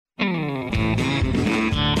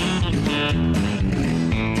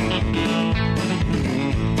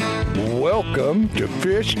Welcome to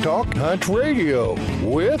Fish Talk Hunt Radio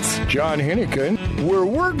with John Hennigan, where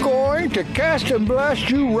we're going to cast and blast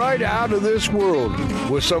you right out of this world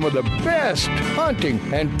with some of the best hunting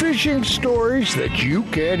and fishing stories that you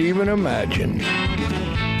can't even imagine.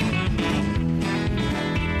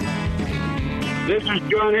 This is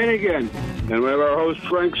John Hennigan, and we have our host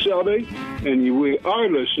Frank Selby, and we are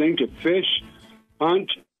listening to Fish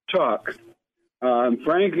Hunt Talk.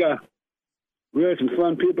 Frank, we had some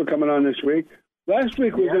fun people coming on this week. Last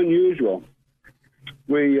week was unusual.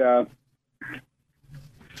 We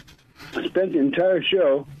spent the entire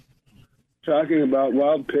show talking about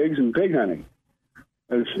wild pigs and pig hunting.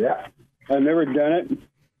 I've never done it,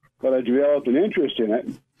 but I developed an interest in it,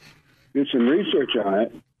 did some research on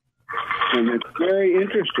it, and it's very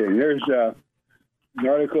interesting. There's an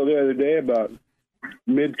article the other day about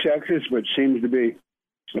mid-Texas, which seems to be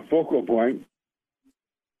a focal point.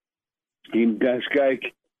 This guy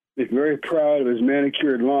is very proud of his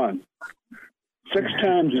manicured lawn. 6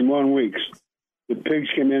 times in 1 week, the pigs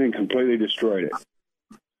came in and completely destroyed it.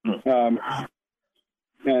 And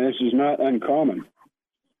this is not uncommon.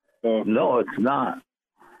 So, no, it's not.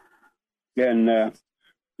 And, I've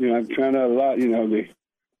found out a lot, the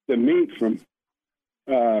meat from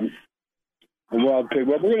a wild pig.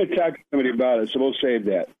 Well, we're going to talk to somebody about it, so we'll save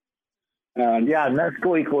that. Next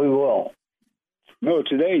week we will. No,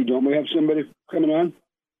 today. Don't we have somebody coming on?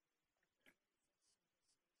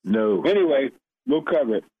 No. Anyway, we'll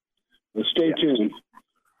cover it. Well, stay tuned.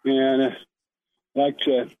 And I'd like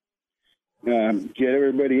to get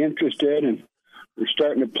everybody interested, and we're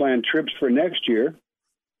starting to plan trips for next year.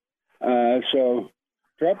 So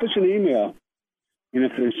drop us an email. And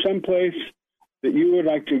if there's some place that you would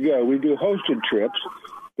like to go, we do hosted trips,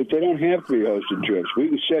 but they don't have to be hosted trips. We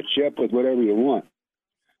can set you up with whatever you want.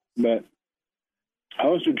 But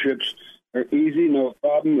hosted trips are easy, no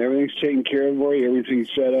problem. Everything's taken care of for you. Everything's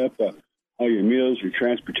set up, all your meals, your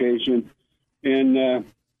transportation. And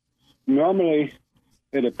normally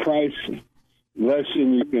at a price less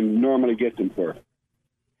than you can normally get them for.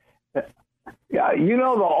 Yeah, the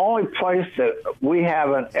only place that we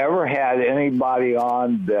haven't ever had anybody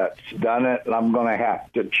on that's done it, and I'm going to have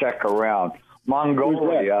to check around,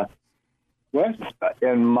 Mongolia. What?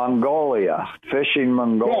 In Mongolia, fishing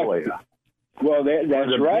Mongolia. Yeah. Well,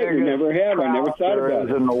 that's right. We never have. I never thought about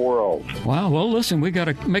it. In the world. Wow. Well, listen, we got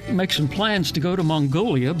to make some plans to go to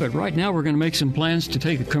Mongolia, but right now we're going to make some plans to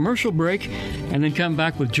take a commercial break and then come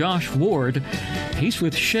back with Josh Ward. He's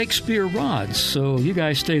with Shakespeare Rods, so you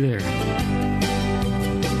guys stay there.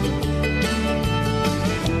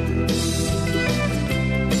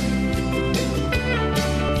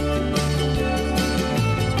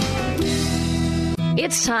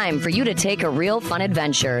 It's time for you to take a real fun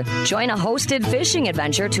adventure. Join a hosted fishing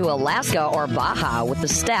adventure to Alaska or Baja with the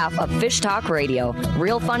staff of Fish Talk Radio.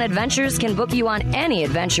 Real Fun Adventures can book you on any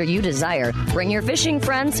adventure you desire. Bring your fishing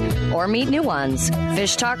friends or meet new ones.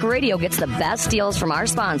 Fish Talk Radio gets the best deals from our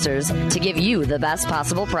sponsors to give you the best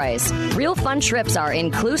possible price. Real Fun trips are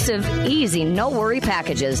inclusive, easy, no-worry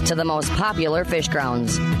packages to the most popular fish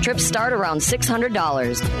grounds. Trips start around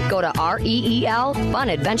 $600. Go to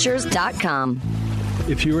REELfunadventures.com.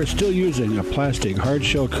 If you are still using a plastic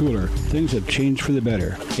hard-shell cooler, things have changed for the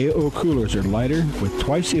better. AO coolers are lighter with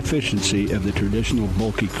twice the efficiency of the traditional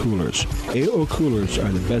bulky coolers. AO coolers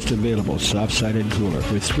are the best available soft-sided cooler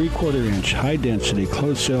with 3/4-inch high-density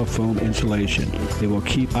closed-cell foam insulation. They will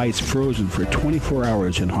keep ice frozen for 24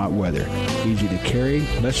 hours in hot weather. Easy to carry,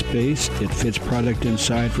 less space, it fits product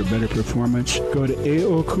inside for better performance. Go to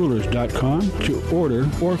AOcoolers.com to order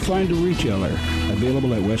or find a retailer.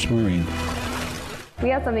 Available at West Marine. We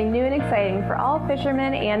have something new and exciting for all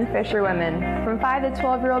fishermen and fisherwomen, from 5 to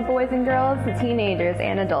 12-year-old boys and girls to teenagers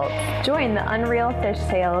and adults. Join the Unreal Fish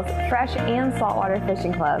Tales Fresh and Saltwater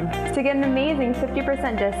Fishing Club to get an amazing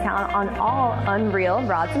 50% discount on all Unreal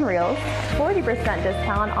rods and reels, 40%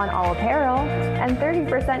 discount on all apparel, and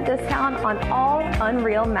 30% discount on all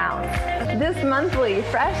Unreal mounts. This monthly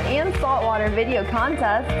Fresh and Saltwater video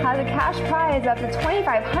contest has a cash prize up to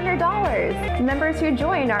 $2,500. Members who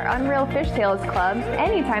join our Unreal Fish Tales Club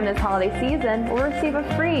anytime this holiday season will receive a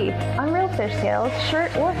free Unreal Fish Tales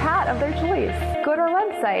shirt or hat of their choice. Go to our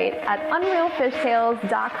website at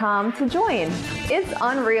unrealfishtales.com to join. It's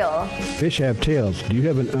unreal. Fish have tails. Do you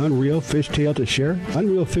have an unreal fish tale to share?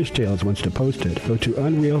 Unreal Fish Tales wants to post it. Go to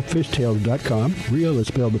unrealfishtales.com. Real is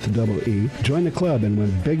spelled with a double E. Join the club and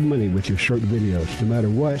win big money with your short videos. No matter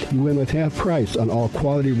what, you win with half price on all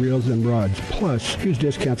quality reels and rods. Plus, huge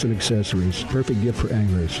discounts and accessories. Perfect gift for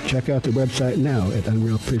anglers. Check out the website now at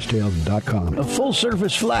unrealfishtales.com. A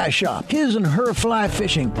full-service fly shop, His and Her Fly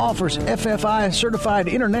Fishing, offers FFI certified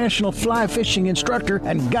international fly fishing instructor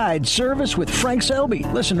and guide service with Frank Selby.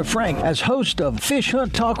 Listen to Frank as host of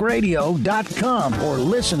FishHuntTalkRadio.com or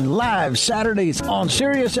listen live Saturdays on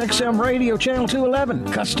Sirius XM Radio Channel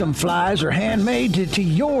 211. Custom flies are handmade to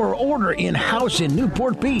your order in-house in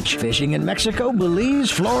Newport Beach. Fishing in Mexico,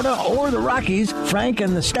 Belize, Florida, or the Rockies, Frank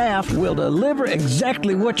and the staff will deliver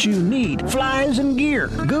exactly what you need. Flies and gear.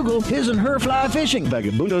 Google his and her fly fishing.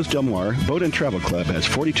 Vagabundos Del Mar Boat and Travel Club has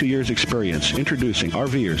 42 years experience introducing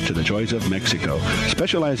RVers to the joys of Mexico.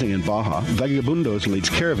 Specializing in Baja, Vagabundos leads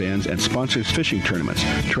caravans and sponsors fishing tournaments,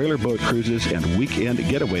 trailer boat cruises, and weekend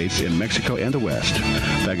getaways in Mexico and the West.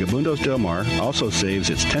 Vagabundos Del Mar also saves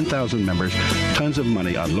its 10,000 members tons of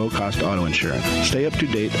money on low-cost auto insurance. Stay up to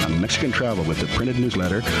date on Mexican travel with the printed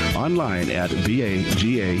newsletter online at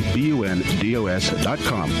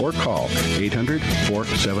vagabundos.com or call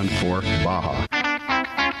 800-474-BAJA.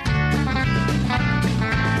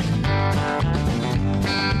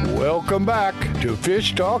 Welcome back to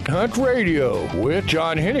Fish Talk Hunt Radio with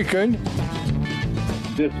John Hennigan.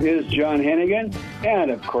 This is John Hennigan, and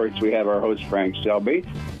of course we have our host Frank Selby,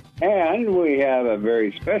 and we have a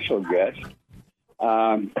very special guest,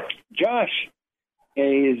 Josh.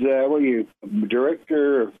 He's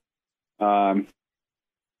director of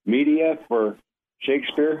media for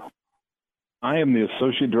Shakespeare? I am the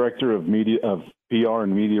associate director of PR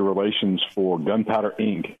and media relations for Gunpowder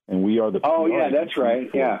Inc., and we are the PR that's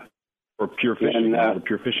right, for Pure Fishing, the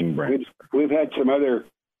Pure Fishing brand. We've had some other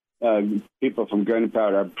people from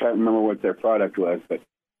Gunpowder. I'm trying to remember what their product was, but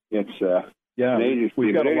it's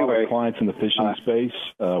we've got a lot of clients in the fishing space.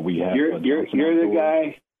 We have you're the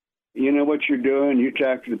guy. You know what you're doing. You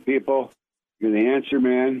talk to the people. You're the answer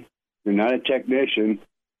man. You're not a technician,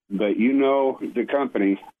 but you know the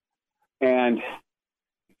company. And if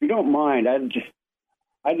you don't mind,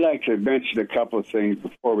 I'd like to mention a couple of things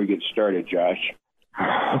before we get started, Josh.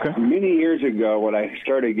 Okay. Many years ago, when I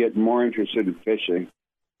started getting more interested in fishing,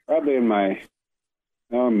 probably in my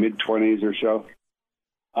mid-20s or so,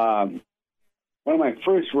 one of my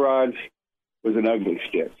first rods was an ugly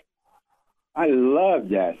stick. I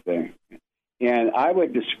loved that thing. And I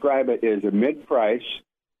would describe it as a mid-price,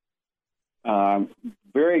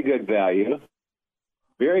 very good value,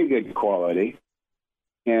 very good quality,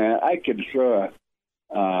 and I could throw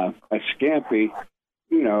a scampi,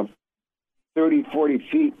 30, 40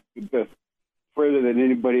 feet further than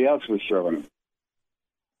anybody else was throwing them.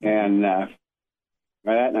 And I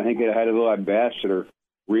think it had a little ambassador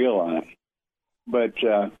reel on it. But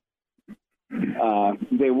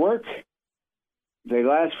they work. They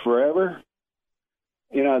last forever.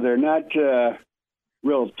 They're not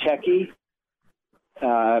real techy.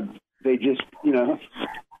 They just,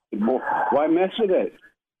 why mess with it?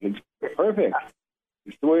 It's perfect.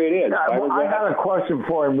 It's the way it is. I got a question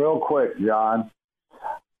for him real quick, John.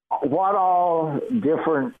 What all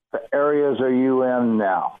different areas are you in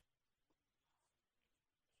now?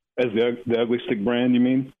 As the Ugly Stick brand, you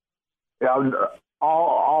mean? Yeah,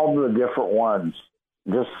 all the different ones.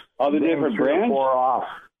 Just all the different brands? Off.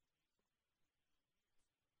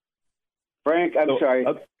 Frank, I'm sorry,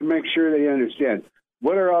 to make sure they understand.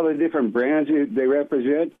 What are all the different brands they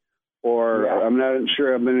represent? Or I'm not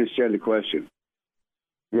sure I'm understanding the question.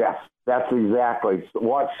 Yes, that's exactly.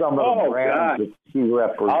 What's some of the brands that he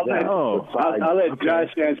represents? I'll let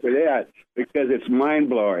Josh answer that because it's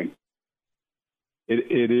mind-blowing.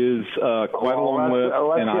 It is quite a long list,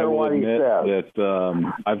 and I will admit that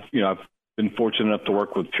I've been fortunate enough to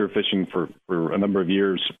work with Pure Fishing for a number of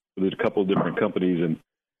years with a couple of different companies,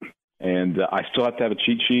 and I still have to have a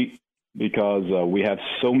cheat sheet because we have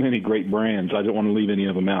so many great brands. I don't want to leave any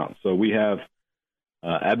of them out. So we have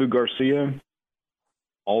Abu Garcia,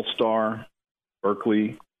 All-Star,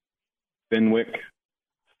 Berkeley, Fenwick,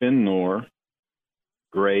 Finnor,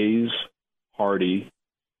 Grays, Hardy,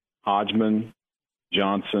 Hodgman,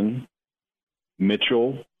 Johnson,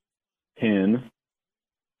 Mitchell, Penn,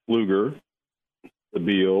 Fluger,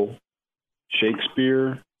 Sabile,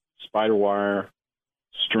 Shakespeare, Spiderwire,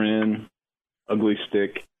 Stren, Ugly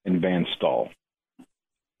Stick, and Van Stahl.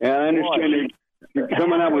 Yeah, I understand you're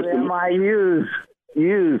coming out with some... I used.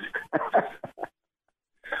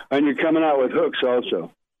 And you're coming out with hooks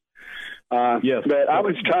also. Yes. But I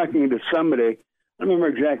was talking to somebody, I don't remember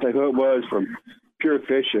exactly who it was from Pure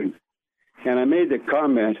Fishing, and I made the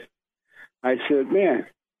comment, I said, man,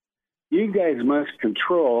 you guys must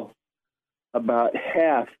control about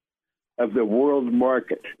half of the world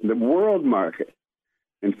market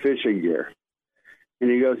in fishing gear. And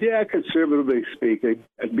he goes, yeah, conservatively speaking,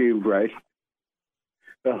 that'd be right.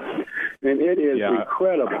 And it is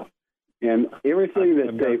incredible. And everything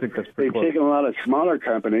that they've taken a lot of smaller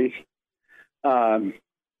companies that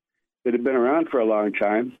have been around for a long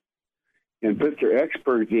time and put their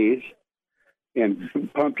expertise and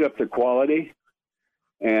pumped up the quality.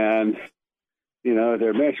 And,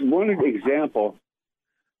 they're mentioned. One example,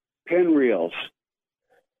 Penn Reels,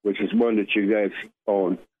 which is one that you guys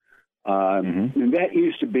own. And that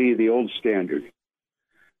used to be the old standard.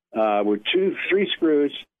 With 2-3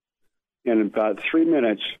 screws, and in about 3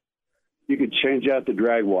 minutes, you could change out the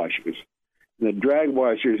drag washers. And the drag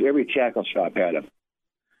washers, every tackle shop had them.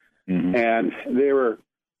 And they were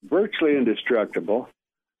virtually indestructible,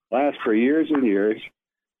 last for years and years,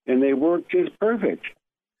 and they worked just perfect.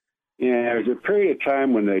 And there was a period of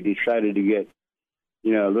time when they decided to get,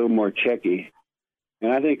 a little more techy.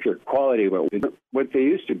 And I think their quality was what they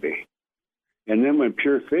used to be. And then when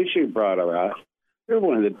Pure Fishing brought them out, they're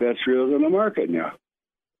one of the best reels on the market now.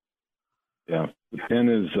 Yeah, Penn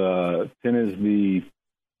is the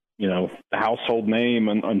the household name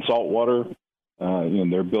on saltwater.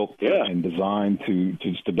 They're built and designed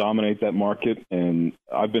to dominate that market. And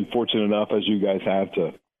I've been fortunate enough, as you guys have,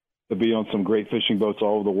 to be on some great fishing boats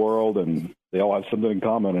all over the world, and they all have something in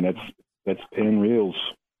common, and that's Penn reels.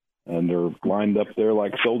 And they're lined up there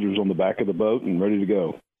like soldiers on the back of the boat and ready to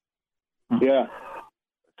go. Yeah.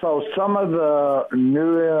 So some of the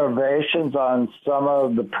new innovations on some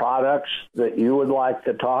of the products that you would like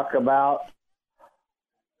to talk about,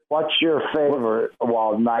 what's your favorite?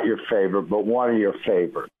 Well, not your favorite, but one of your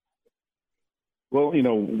favorites. Well,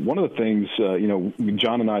 one of the things,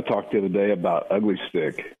 John and I talked the other day about Ugly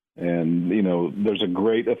Stick. And, there's a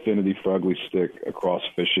great affinity for Ugly Stick across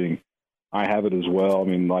fishing. I have it as well. I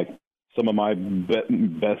mean, like some of my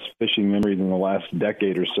best fishing memories in the last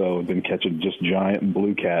decade or so have been catching just giant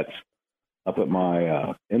blue cats up at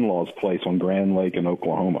my in-laws' place on Grand Lake in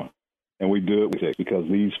Oklahoma. And we do it with it because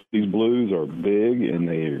these blues are big and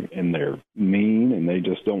they're mean and they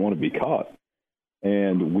just don't want to be caught.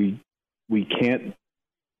 And we can't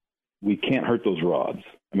hurt those rods.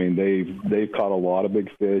 I mean, they've caught a lot of big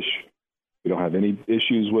fish. We don't have any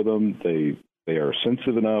issues with them. They are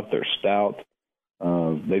sensitive enough. They're stout.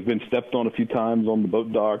 They've been stepped on a few times on the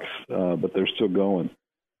boat docks, but they're still going.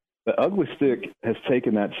 The Ugly Stick has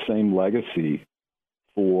taken that same legacy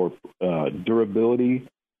for durability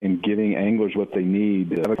and giving anglers what they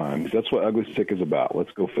need at a time. That's what Ugly Stick is about.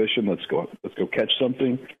 Let's go fishing. Let's go catch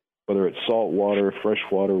something, whether it's saltwater,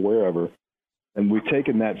 freshwater, wherever. And we've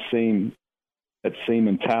taken that same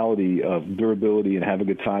mentality of durability and have a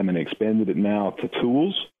good time and expanded it now to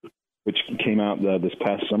tools, which came out this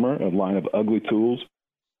past summer, a line of Ugly tools,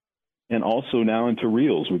 and also now into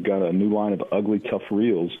reels. We've got a new line of Ugly Tough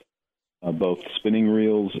reels, both spinning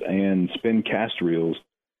reels and spin cast reels,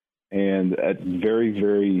 and at very,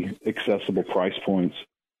 very accessible price points.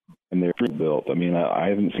 And they're built. I mean, I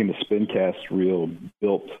haven't seen a spin cast reel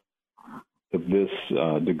built to this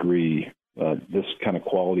degree, this kind of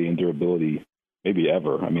quality and durability, maybe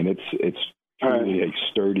ever. I mean, it's truly a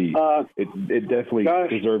sturdy. It definitely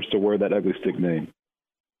deserves to wear that Ugly Stick name.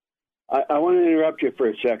 I want to interrupt you for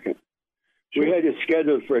a second. Sure. We had it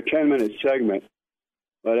scheduled for a 10-minute segment,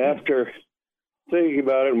 but after thinking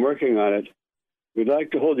about it and working on it, we'd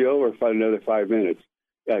like to hold you over for another 5 minutes.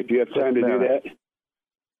 Do you have time to do that?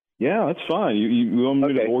 Yeah, that's fine. You want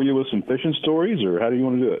me to bore you with some fishing stories, or how do you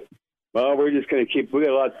want to do it? Well, we're just going to we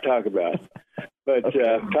got a lot to talk about. But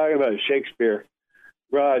talking about Shakespeare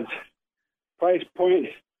rods, price point,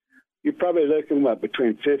 you're probably looking,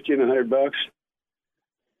 between $50 and $100?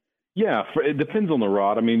 Yeah, it depends on the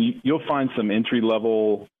rod. I mean, you'll find some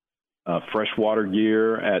entry-level freshwater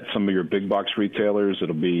gear at some of your big box retailers.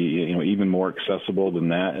 It'll be even more accessible than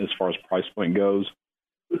that as far as price point goes.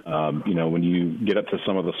 When you get up to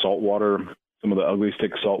some of the saltwater, some of the Ugly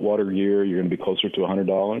Stick saltwater gear, you're going to be closer to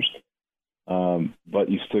 $100. But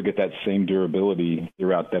you still get that same durability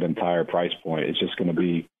throughout that entire price point. It's just going to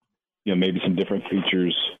be, maybe some different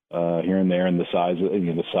features here and there, and the size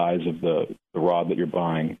of the rod that you're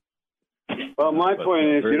buying. Well, my point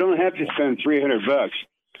is, you don't have to spend $300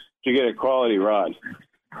 to get a quality rod.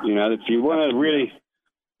 If you want to really,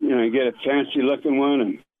 get a fancy looking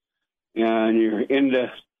one and you're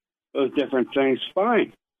into those different things,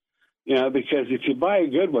 fine. Because if you buy a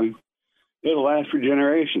good one, it'll last for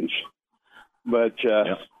generations. But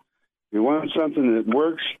if you want something that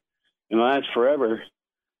works and lasts forever,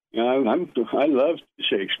 I love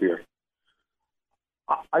Shakespeare.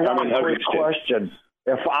 I got a quick question.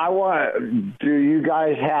 If I want, do you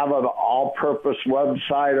guys have an all-purpose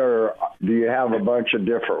website, or do you have a bunch of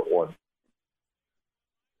different ones?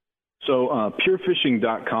 So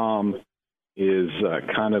purefishing.com is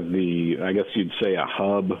kind of I guess you'd say, a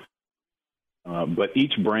hub But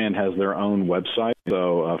each brand has their own website.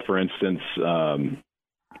 So, for instance,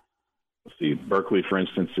 Berkley, for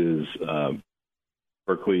instance, is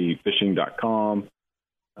berkleyfishing.com.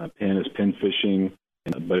 Penn is Penn Fishing.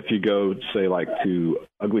 But if you go, say, like to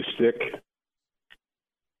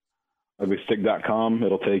uglystick.com,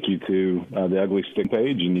 it'll take you to the Ugly Stick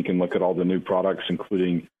page, and you can look at all the new products,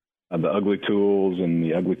 including the Ugly Tools and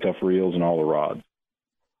the Ugly Tough Reels and all the rods.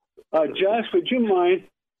 Josh, would you mind,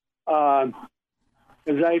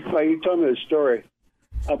 you told me a story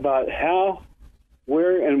about how,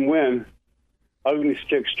 where, and when Ugly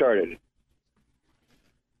Stick started.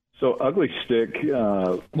 So Ugly Stick...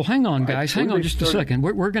 well, hang on, guys. Hang on just a second.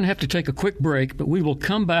 We're going to have to take a quick break, but we will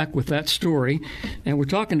come back with that story. And we're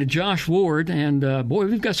talking to Josh Ward, and, boy,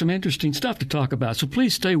 we've got some interesting stuff to talk about, so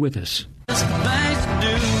please stay with us. Things to do.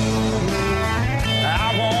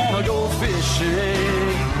 I want to go fishing.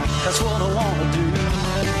 That's what I want to do.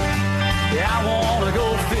 Yeah, I want to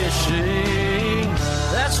go fishing.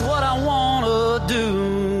 That's what I want to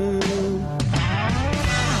do.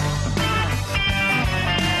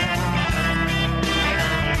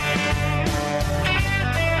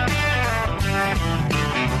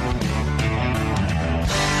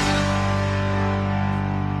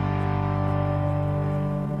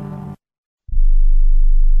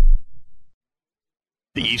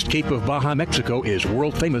 The East Cape of Baja, Mexico is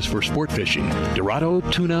world famous for sport fishing. Dorado,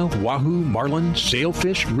 tuna, wahoo, marlin,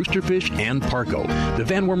 sailfish, roosterfish, and pargo. The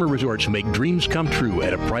Van Wormer Resorts make dreams come true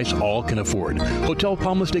at a price all can afford. Hotel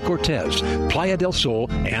Palmas de Cortez, Playa del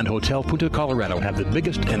Sol, and Hotel Punta Colorado have the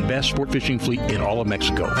biggest and best sport fishing fleet in all of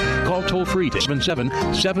Mexico. Call toll-free to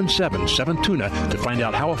 777-7-TUNA to find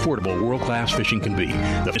out how affordable world-class fishing can be.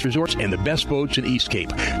 The best resorts and the best boats in East Cape.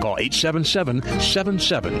 Call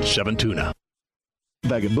 877-777-TUNA.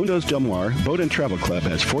 Vagabundos Del Mar Boat and Travel Club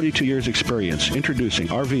has 42 years experience introducing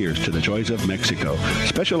RVers to the joys of Mexico.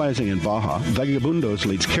 Specializing in Baja, Vagabundos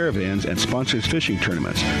leads caravans and sponsors fishing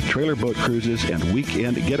tournaments, trailer boat cruises, and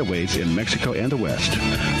weekend getaways in Mexico and the West.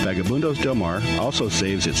 Vagabundos Del Mar also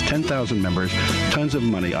saves its 10,000 members tons of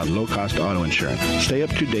money on low-cost auto insurance. Stay up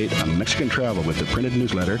to date on Mexican travel with the printed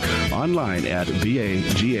newsletter online at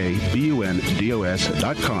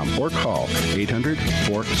vagabundos.com or call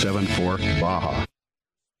 800-474-BAJA.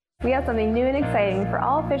 We have something new and exciting for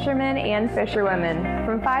all fishermen and fisherwomen,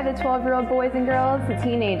 from 5 to 12-year-old boys and girls to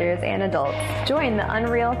teenagers and adults. Join the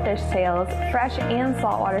Unreal Fish Tales Fresh and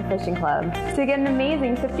Saltwater Fishing Club to get an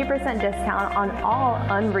amazing 50% discount on all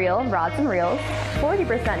Unreal rods and reels,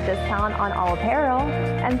 40% discount on all apparel,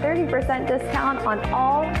 and 30% discount on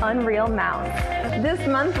all Unreal mounts. This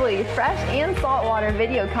monthly Fresh and Saltwater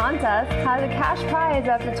video contest has a cash prize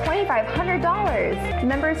up to $2,500.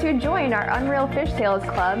 Members who join our Unreal Fish Tales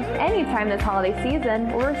Club anytime this holiday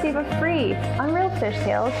season will receive a free Unreal Fish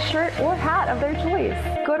Tales shirt or hat of their choice.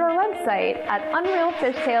 Go to our website at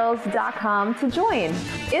unrealfishtails.com to join.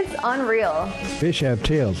 It's unreal. Fish have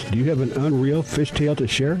tails. Do you have an Unreal Fish Tale to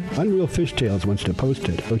share? Unreal Fish Tales wants to post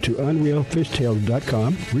it. Go to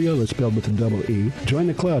unrealfishtails.com. Real is spelled with a double E. Join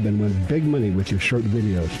the club and win big money with your short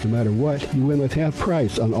videos. No matter what, you win with half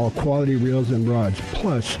price on all quality reels and rods.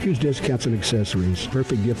 Plus, huge discounts and accessories.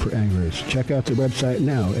 Perfect gift for anglers. Check out the website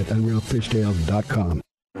now at unrealfishtails.com.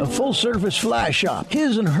 A full-service fly shop,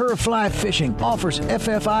 His and Her Fly Fishing, offers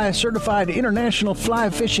FFI-certified international fly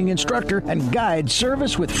fishing instructor and guide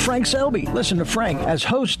service with Frank Selby. Listen to Frank as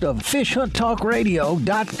host of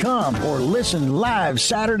FishHuntTalkRadio.com or listen live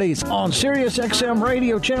Saturdays on Sirius XM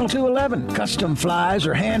Radio Channel 211. Custom flies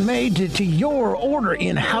are handmade to your order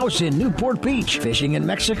in-house in Newport Beach. Fishing in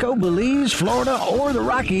Mexico, Belize, Florida, or the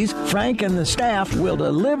Rockies, Frank and the staff will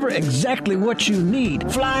deliver exactly what you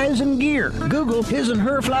need. Flies and gear. Google His and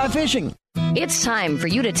Her Fly Fishing. It's time for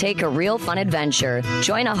you to take a real fun adventure.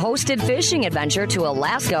 Join a hosted fishing adventure to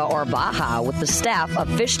Alaska or Baja with the staff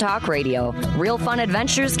of Fish Talk Radio. Real Fun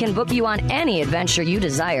Adventures can book you on any adventure you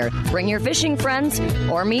desire. Bring your fishing friends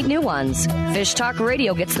or meet new ones. Fish Talk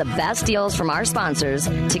Radio gets the best deals from our sponsors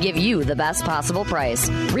to give you the best possible price.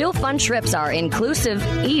 Real Fun trips are inclusive,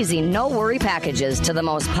 easy, no-worry packages to the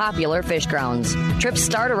most popular fish grounds. Trips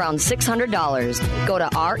start around $600. Go to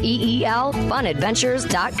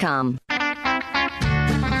REELFunadventures.com.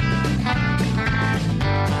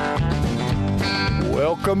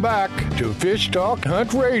 Welcome back to Fish Talk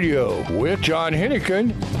Hunt Radio with John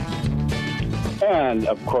Hennigan. And,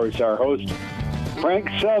 of course, our host, Frank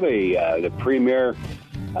Selby, the premier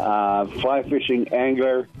fly fishing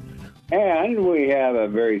angler. And we have a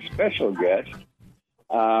very special guest,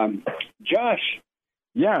 Josh.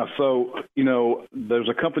 Yeah, so, there's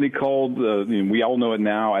a company called, we all know it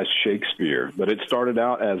now as Shakespeare, but it started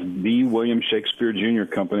out as the William Shakespeare Jr.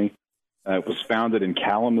 Company. It was founded in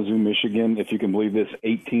Kalamazoo, Michigan, if you can believe this,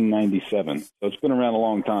 1897. So it's been around a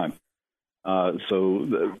long time.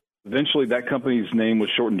 Eventually that company's name was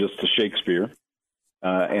shortened just to Shakespeare.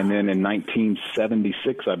 And then in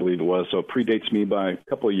 1976, I believe it was, so it predates me by a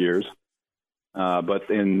couple of years. But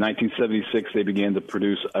in 1976, they began to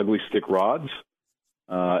produce ugly stick rods.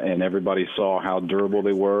 And everybody saw how durable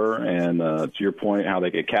they were. And to your point, how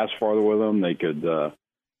they could cast farther with them. They could,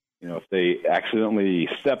 if they accidentally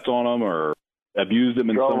stepped on them or abused them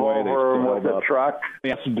in some way. Over with the truck.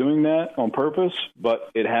 Yes, doing that on purpose, but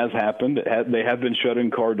it has happened. They have been shut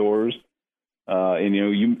in car doors. And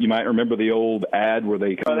you might remember the old ad where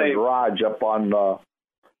they garage up on the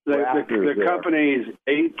company's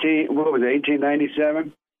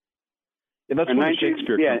 1897. Yeah, that's when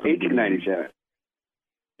Shakespeare. Yeah, 1897.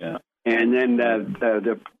 Yeah, and then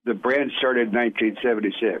the brand started in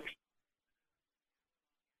 1976.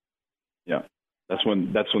 Yeah. That's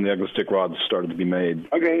when the ugly stick rods started to be made.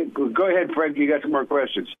 Okay, go ahead, Frank. You got some more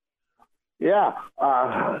questions? Yeah.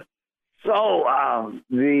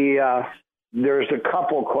 There's a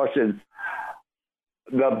couple questions.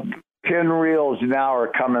 The pin reels now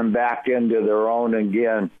are coming back into their own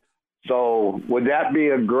again. So would that be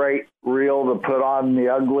a great reel to put on the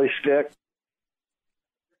ugly stick?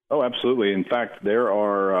 Oh, absolutely. In fact, there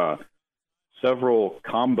are several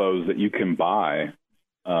combos that you can buy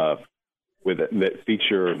with it that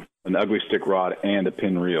feature an ugly stick rod and a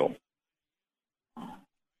pin reel.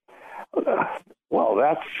 Well,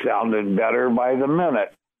 that's sounding better by the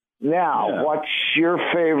minute. Now, What's your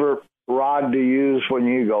favorite rod to use when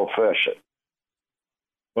you go fishing?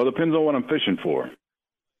 Well, it depends on what I'm fishing for.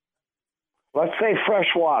 Let's say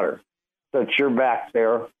freshwater, since you're back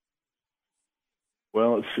there.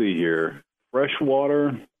 Well, let's see here.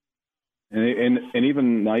 Freshwater, and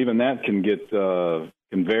even that can get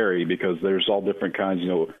can vary because there's all different kinds.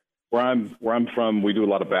 Where I'm from, we do a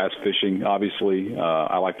lot of bass fishing. Obviously,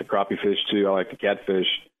 I like the crappie fish too. I like the catfish.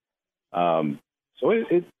 So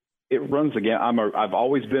it runs again. I've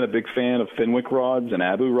always been a big fan of Fenwick rods and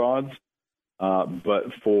Abu rods,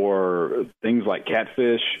 but for things like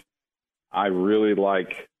catfish, I really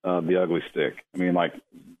like the ugly stick. I mean, like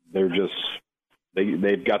they're just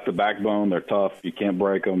they've got the backbone. They're tough. You can't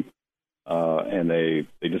break them, and they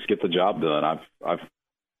just get the job done.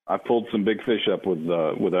 I've pulled some big fish up with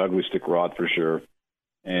the ugly stick rod for sure,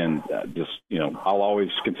 and I'll always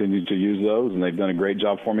continue to use those, and they've done a great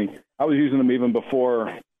job for me. I was using them even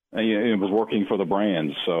before it was working for the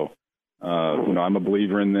brand, so I'm a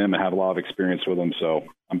believer in them and have a lot of experience with them, so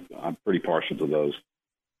I'm pretty partial to those.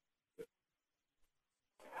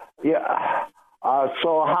 Yeah.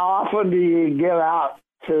 So how often do you get out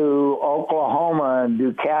to Oklahoma and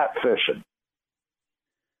do catfishing?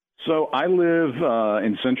 So I live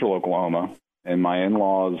in central Oklahoma, and my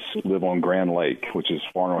in-laws live on Grand Lake, which is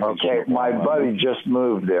far north. Okay, my buddy just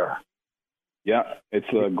moved there. Yeah, it's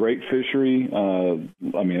a great fishery.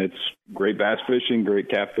 It's great bass fishing, great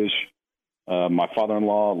catfish. My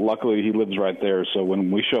father-in-law, luckily, he lives right there, so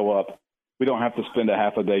when we show up, we don't have to spend a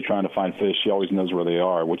half a day trying to find fish. He always knows where they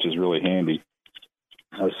are, which is really handy.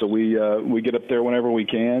 So we get up there whenever we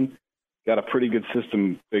can. Got a pretty good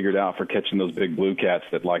system figured out for catching those big blue cats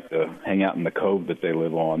that like to hang out in the cove that they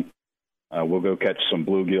live on. We'll go catch some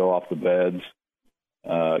bluegill off the beds,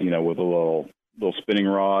 with a little spinning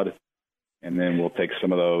rod, and then we'll take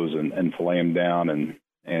some of those and fillet them down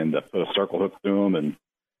and put a circle hook through them and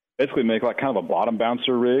basically make like kind of a bottom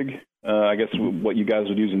bouncer rig. I guess what you guys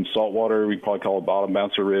would use in saltwater, we'd probably call it bottom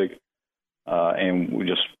bouncer rig. And we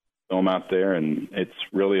just throw them out there, and it's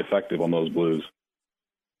really effective on those blues.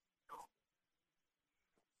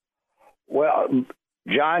 Well,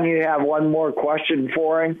 John, you have one more question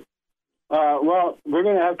for him? Well, we're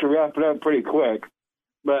going to have to wrap it up pretty quick.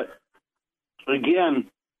 But, again,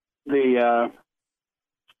 the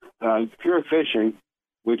Pure Fishing,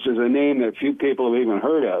 which is a name that few people have even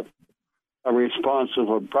heard of, are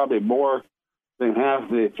responsible for probably more than half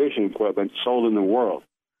the fishing equipment sold in the world.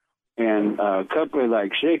 And a company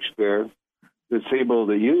like Shakespeare that's able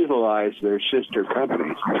to utilize their sister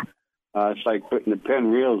companies. It's like putting the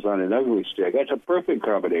pin reels on an ugly stick. That's a perfect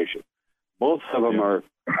combination. Both of them are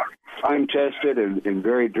time-tested and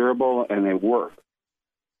very durable, and they work.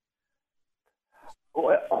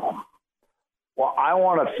 Well, I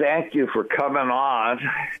want to thank you for coming on.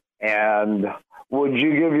 And would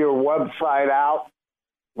you give your website out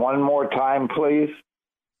one more time, please?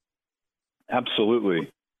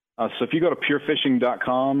 Absolutely. So if you go to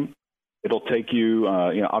purefishing.com, it'll take you,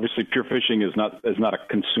 obviously Pure Fishing is not a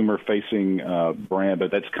consumer-facing brand,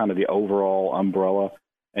 but that's kind of the overall umbrella.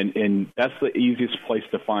 And that's the easiest place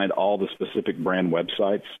to find all the specific brand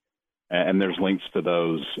websites. and there's links to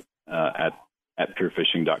those at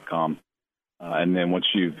purefishing.com. And then once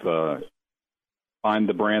you've find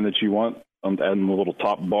the brand that you want, on the little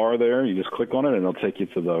top bar there, you just click on it, and it'll take you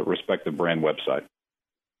to the respective brand website.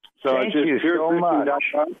 So Thank you so much.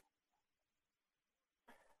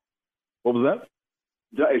 What was that?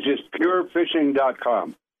 It's just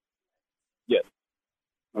purefishing.com. Yes.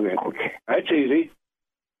 Okay. That's easy.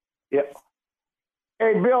 Yep.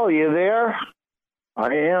 Hey, Bill, you there?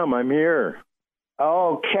 I am. I'm here.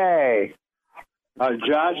 Okay.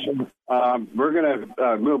 Josh, we're going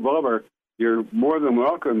to move over. You're more than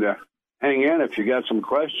welcome to hang in if you got some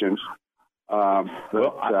questions. I'm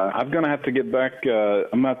going to have to get back. I'm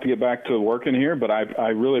going to have to get back to working here, but I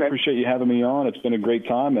really appreciate you having me on. It's been a great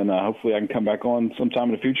time, and hopefully I can come back on sometime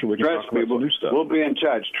in the future. We can talk about some new stuff. We'll be in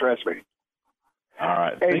touch. Trust me. All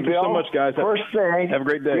right. Hey, Thank Bill, you so much, guys. First thing, have a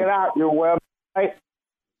great day. Get out your website.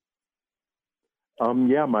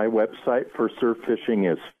 Yeah, my website for surf fishing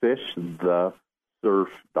is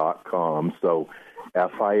fishthesurf.com. So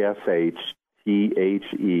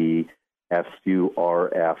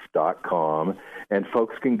FISHTHESURF.com. And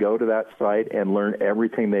folks can go to that site and learn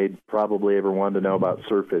everything they'd probably ever wanted to know about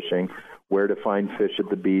surf fishing, where to find fish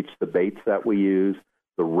at the beach, the baits that we use,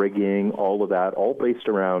 the rigging, all of that, all based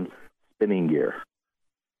around spinning gear.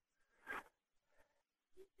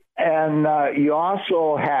 And you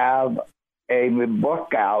also have a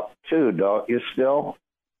book out, too, don't you still?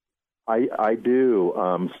 I do.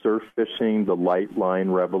 Surf Fishing, The Light Line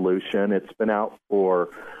Revolution. It's been out for,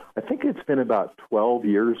 I think it's been about 12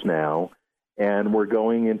 years now, and we're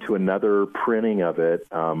going into another printing of it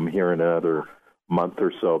here in another month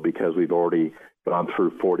or so because we've already gone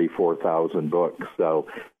through 44,000 books. So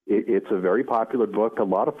it's a very popular book. A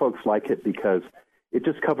lot of folks like it because it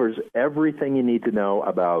just covers everything you need to know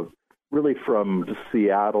about really from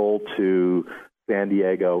Seattle to San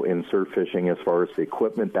Diego in surf fishing as far as the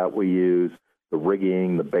equipment that we use, the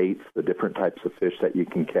rigging, the baits, the different types of fish that you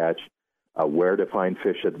can catch, where to find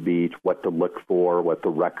fish at the beach, what to look for, what the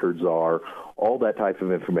records are, all that type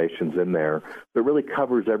of information's in there. It really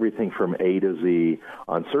covers everything from A to Z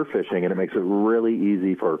on surf fishing, and it makes it really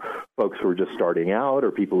easy for folks who are just starting out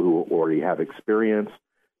or people who already have experience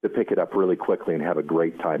to pick it up really quickly and have a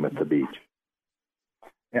great time at the beach.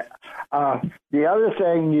 Yeah. The other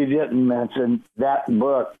thing you didn't mention, that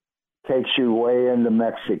book takes you way into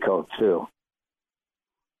Mexico, too.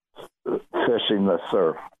 Fishing the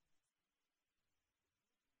surf.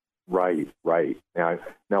 Right. Now,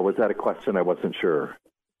 was that a question? I wasn't sure.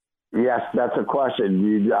 Yes, that's a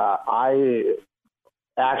question. I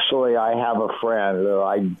have a friend that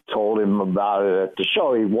I told him about it at the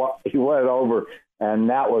show. He went over, and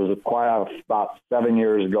that was about 7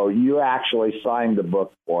 years ago. You actually signed the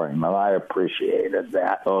book for him, and I appreciated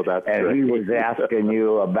that. Oh, that's and great. He was asking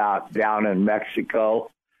you about down in Mexico,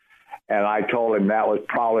 and I told him that was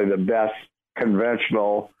probably the best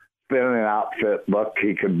conventional spinning outfit book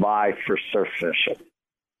he could buy for surf fishing.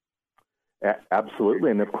 Absolutely.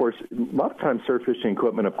 And, of course, a lot of times surf fishing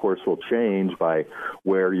equipment, of course, will change by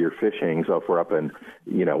where you're fishing. So if we're up in,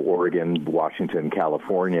 Oregon, Washington,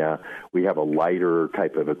 California, we have a lighter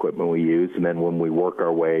type of equipment we use. And then when we work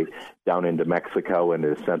our way down into Mexico,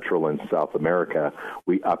 into Central and South America,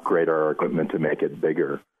 we upgrade our equipment to make it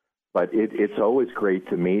bigger. But it's always great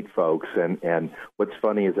to meet folks. And what's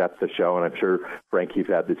funny is at the show, and I'm sure, Frank, you've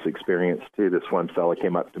had this experience too, this one fella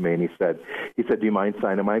came up to me and he said, do you mind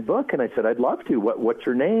signing my book? And I said, I'd love to. What's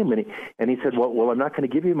your name? And he said, well, I'm not going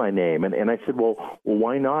to give you my name. And I said, well,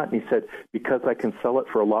 why not? And he said, because I can sell it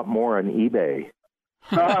for a lot more on eBay.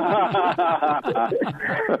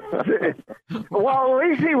 Well, at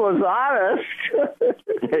least he was honest.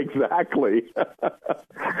 Exactly. Yeah.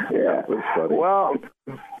 That was funny. Well,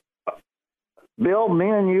 Bill, me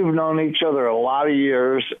and you've known each other a lot of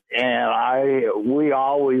years, and we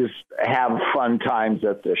always have fun times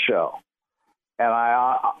at the show. And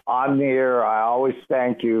on the air, I always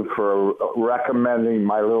thank you for recommending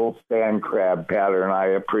my little sand crab pattern. I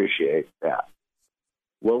appreciate that.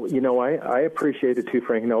 Well, I appreciate it too,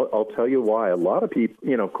 Frank. I'll tell you why. A lot of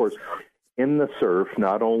people, of course, in the surf,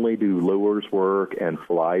 not only do lures work and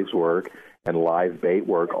flies work and live bait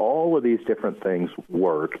work, all of these different things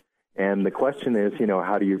work. And the question is,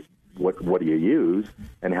 what do you use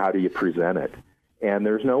and how do you present it? And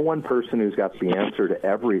there's no one person who's got the answer to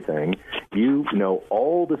everything. You know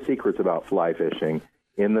all the secrets about fly fishing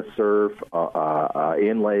in the surf,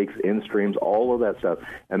 in lakes, in streams, all of that stuff.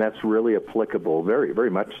 And that's really applicable, very, very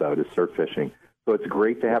much so, to surf fishing. So it's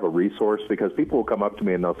great to have a resource because people will come up to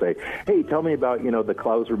me and they'll say, hey, tell me about, the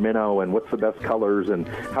Clouser minnow and what's the best colors and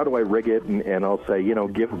how do I rig it? And I'll say,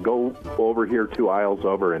 go over here 2 aisles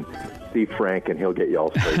over and see Frank and he'll get you all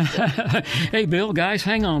straight. Hey, Bill, guys,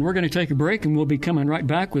 hang on. We're going to take a break and we'll be coming right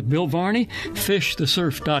back with Bill Varney,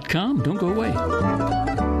 fishthesurf.com. Don't go away.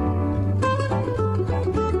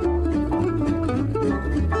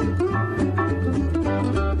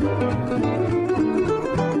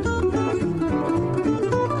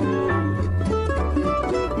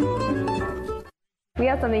 We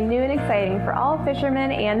have something new and exciting for all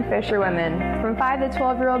fishermen and fisherwomen, from 5 to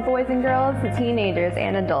 12-year-old boys and girls to teenagers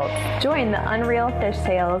and adults. Join the Unreal Fish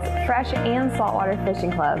Tales Fresh and Saltwater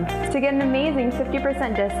Fishing Club to get an amazing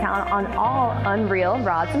 50% discount on all Unreal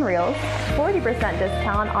rods and reels, 40%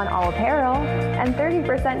 discount on all apparel, and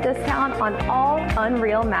 30% discount on all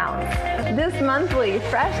Unreal mounts. This monthly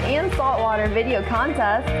Fresh and Saltwater video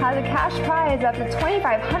contest has a cash prize up to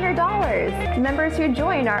 $2,500. Members who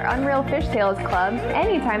join our Unreal Fish Tales Club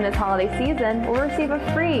anytime this holiday season will receive a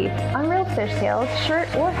free Unreal Fish Tales shirt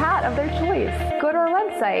or hat of their choice. Go to our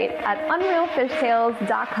website at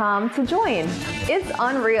unrealfishtales.com to join. It's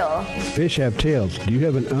unreal. Fish have tails. Do you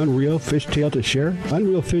have an Unreal Fish Tale to share?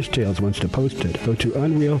 Unreal Fish Tales wants to post it. Go to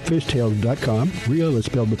unrealfishtales.com. Real is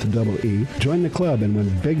spelled with a double E. Join the club and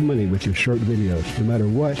win big money with your short videos. No matter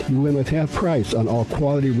what, you win with half price on all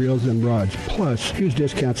quality reels and rods, plus huge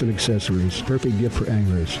discounts and accessories. Perfect gift for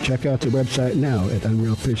anglers. Check out the website now at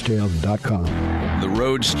unrealfishtales.com. The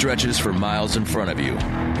road stretches for miles in front of you,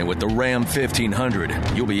 and with the Ram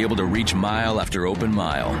 1500, you'll be able to reach mile after open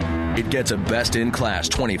mile. It gets a best-in-class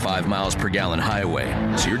 25 miles per gallon highway,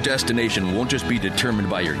 so your destination won't just be determined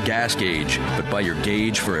by your gas gauge, but by your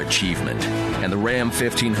gauge for achievement. And the Ram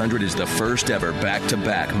 1500 is the first ever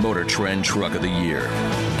back-to-back Motor Trend Truck of the Year.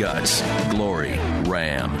 Guts, glory,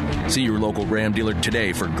 Ram. See your local Ram dealer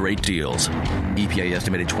today for great deals. EPA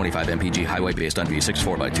estimated 25 mpg highway based on V6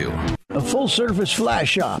 4x2. A full-service fly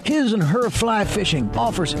shop, His and Her Fly Fishing,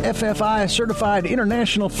 offers FFI-certified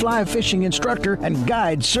international fly fishing instructor and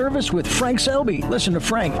guide service with Frank Selby. Listen to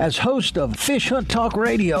Frank as host of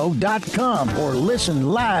FishHuntTalkRadio.com or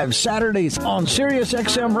listen live Saturdays on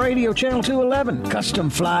SiriusXM Radio Channel 211. Custom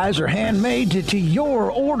flies are handmade to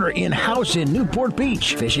your order in-house in Newport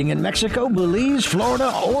Beach. Fishing in Mexico, Belize,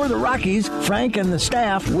 Florida, or the Rockies, Frank and the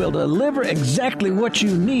staff will deliver exactly what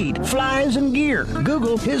you need. Flies and gear.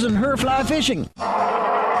 Google His and Her Fly Fishing.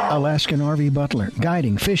 Alaskan RV Butler.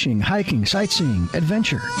 Guiding, fishing, hiking, sightseeing,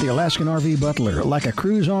 adventure. The Alaskan RV Butler. Like a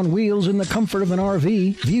cruise on wheels in the comfort of an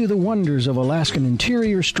RV. View the wonders of Alaskan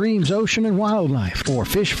interior, streams, ocean, and wildlife. Or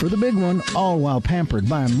fish for the big one, all while pampered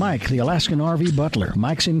by Mike, the Alaskan RV Butler.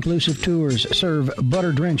 Mike's inclusive tours serve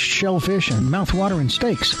butter-drenched shellfish and mouth-watering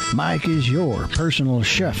steaks. Mike is your personal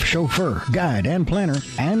chef, chauffeur, guide, and planner.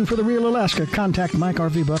 And for the real Alaska, contact Mike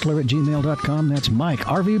RV Butler at gmail.com. That's Mike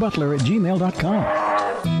RV Butler at gmail.com.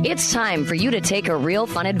 It's time for you to take a real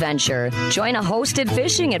fun adventure. Join a hosted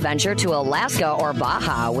fishing adventure to Alaska or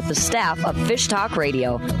Baja with the staff of Fish Talk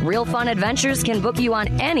Radio. Real Fun Adventures can book you on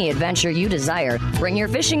any adventure you desire. Bring your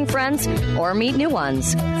fishing friends or meet new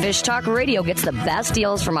ones. Fish Talk Radio gets the best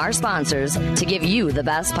deals from our sponsors to give you the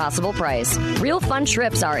best possible price. Real Fun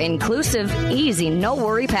trips are inclusive, easy,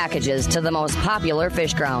 no-worry packages to the most popular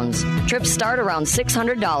fish grounds. Trips start around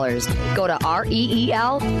 $600. Go to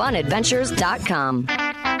REELFunadventures.com.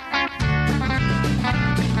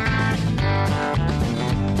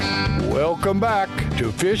 Welcome back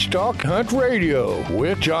to Fish Talk Hunt Radio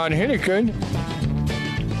with John Hennigan.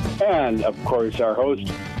 And, of course, our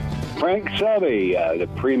host, Frank Selby, the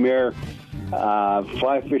premier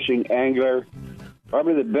fly fishing angler,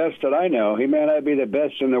 probably the best that I know. He may not be the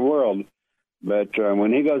best in the world, but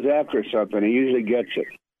when he goes after something, he usually gets it.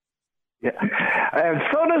 Yeah, and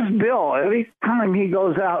so does Bill. Every time he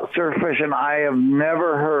goes out surf fishing, I have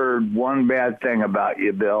never heard one bad thing about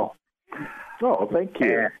you, Bill. Oh, thank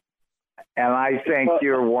you. And I think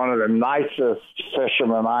you're one of the nicest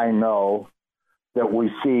fishermen I know, that we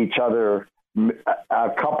see each other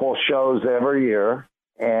a couple shows every year,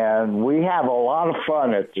 and we have a lot of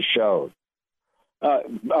fun at the shows.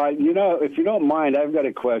 If you don't mind, I've got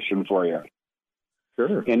a question for you.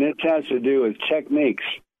 Sure. And it has to do with techniques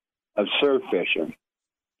of surf fishing.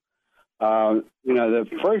 The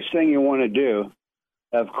first thing you want to do,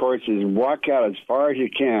 of course, is walk out as far as you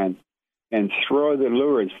can and throw the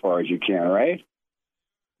lure as far as you can, right?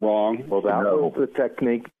 Wrong. Well, that was the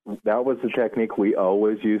technique. That was the technique we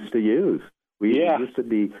always used to use. We used to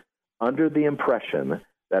be under the impression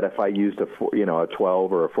that if I used a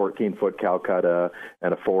 12 or a 14-foot Calcutta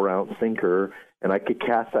and a 4-ounce sinker, and I could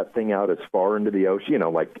cast that thing out as far into the ocean,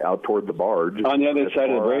 like out toward the barge. On the other side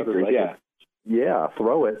of the breakers, yeah. Yeah,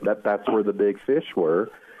 throw it. That's where the big fish were.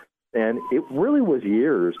 And it really was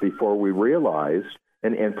years before we realized,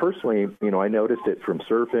 and personally, I noticed it from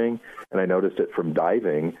surfing and I noticed it from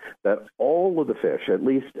diving, that all of the fish, at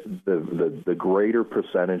least the greater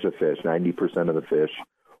percentage of fish, 90% of the fish,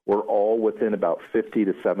 were all within about 50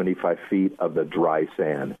 to 75 feet of the dry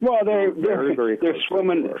sand. Well, they're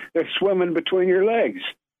swimming. They're swimming between your legs.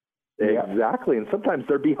 Exactly, and sometimes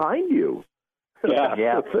they're behind you.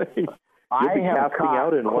 Yeah. I have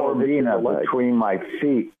caught corvina between my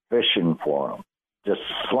feet fishing for them. Just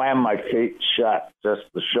slam my feet shut just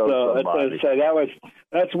to show somebody. So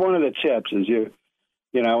that's one of the tips is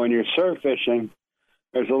when you're surf fishing,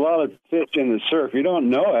 there's a lot of fish in the surf. You don't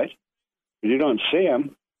know it, you don't see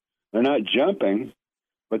them. They're not jumping,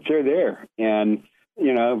 but they're there. And,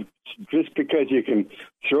 just because you can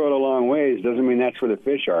throw it a long ways doesn't mean that's where the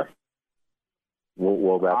fish are.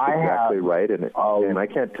 Well, that's exactly right. And I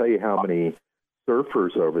can't tell you how many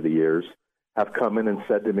surfers over the years have come in and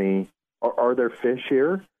said to me, are there fish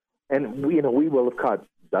here? And we will have caught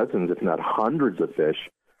dozens, if not hundreds of fish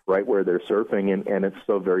right where they're surfing, and it's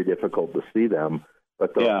so very difficult to see them.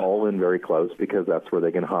 But they're all in very close because that's where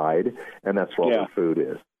they can hide, and that's where all their food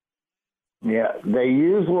is. Yeah, they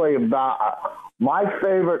usually my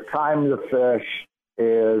favorite time to fish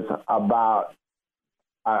is about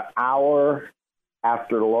an hour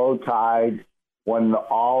after low tide when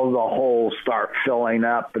all the holes start filling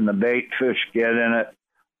up and the bait fish get in it,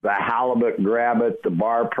 the halibut grab it, the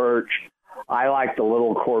bar perch. I like the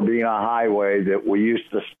little Corvina highway that we used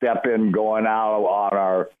to step in going out on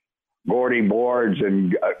our Gordy boards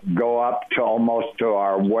and go up to almost to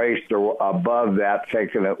our waist or above that,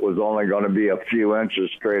 thinking it was only going to be a few inches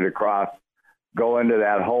straight across, go into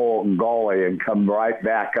that whole gully and come right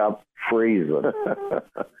back up freezing.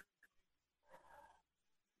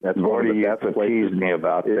 That's Gordy used to tease me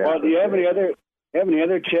about that. Well, do you have any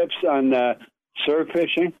other tips on surf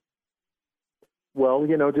fishing? Well,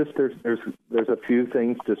 just there's a few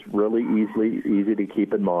things just really easy to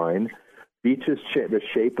keep in mind. Beaches, the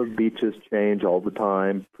shape of beaches change all the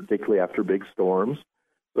time, particularly after big storms.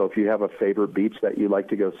 So if you have a favorite beach that you like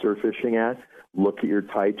to go surf fishing at, look at your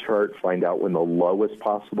tide chart, find out when the lowest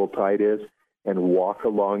possible tide is, and walk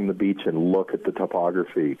along the beach and look at the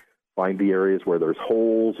topography. Find the areas where there's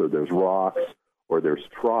holes or there's rocks or there's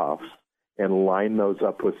troughs, and line those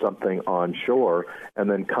up with something on shore, and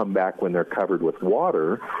then come back when they're covered with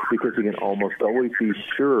water, because you can almost always be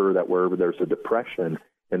sure that wherever there's a depression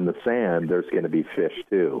in the sand, there's going to be fish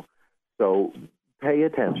too. So pay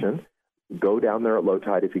attention. Go down there at low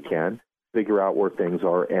tide if you can. Figure out where things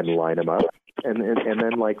are and line them up. And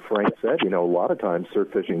then, like Frank said, a lot of times surf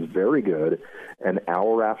fishing is very good an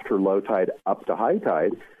hour after low tide up to high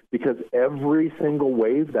tide, because every single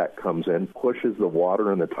wave that comes in pushes the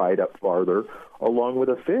water and the tide up farther, along with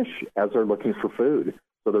the fish as they're looking for food.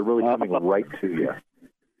 So they're really coming right to you.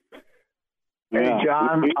 Hey,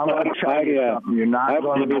 John, I'm going to tell you something you're not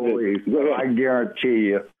going to believe. I guarantee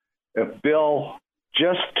you, if Bill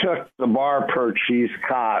just took the bar perch he's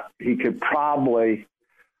caught, he could probably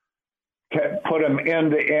put him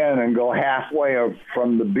end to end and go halfway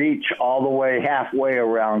from the beach all the way halfway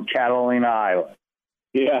around Catalina Island.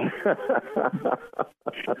 Yeah.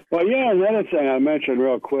 Well, another thing I mentioned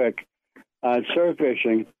real quick, surf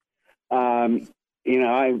fishing. I'm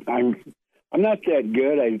not that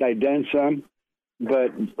good. I done some.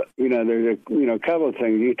 But, there's a couple of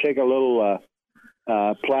things. You take a little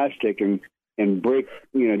plastic and break,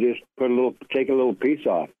 just take a little piece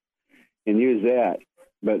off and use that.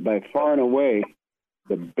 But by far and away,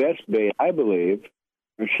 the best bait, I believe,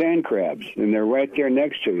 are sand crabs, and they're right there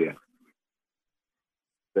next to you.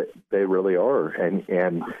 They really are. And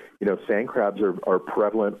sand crabs are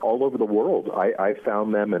prevalent all over the world. I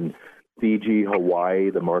found them in Fiji,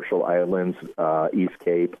 Hawaii, the Marshall Islands, East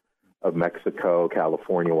Cape of Mexico,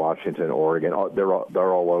 California, Washington, Oregon. They're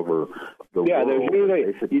all over the world. Yeah,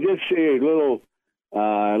 you just see a little,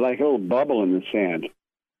 like a little bubble in the sand,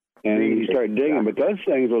 and you start digging. But those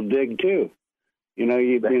things will dig too. They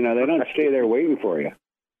don't stay there waiting for you.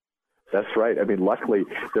 That's right. I mean, luckily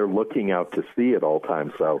they're looking out to sea at all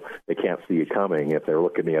times, so they can't see you coming. If they're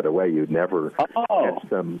looking the other way, you'd never catch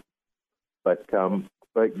them. But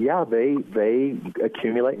yeah, they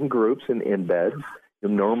accumulate in groups in beds.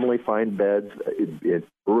 You'll normally find beds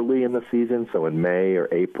early in the season, so in May or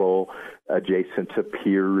April, adjacent to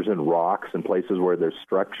piers and rocks and places where there's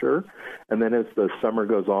structure. And then as the summer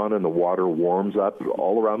goes on and the water warms up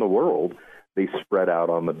all around the world, they spread out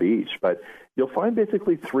on the beach. But you'll find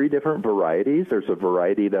basically 3 different varieties. There's a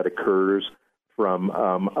variety that occurs from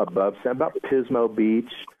above about Pismo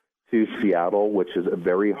Beach to Seattle, which is a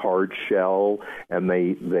very hard shell, and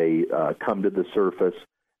they come to the surface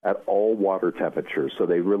at all water temperatures. So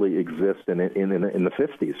they really exist in the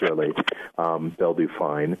 50s, really. They'll do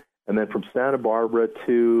fine. And then from Santa Barbara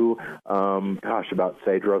to, about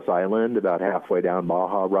Cedros Island, about halfway down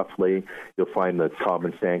Baja, roughly, you'll find the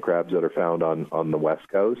common sand crabs that are found on the West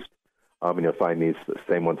Coast. And you'll find these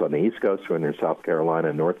same ones on the East Coast when you're in South Carolina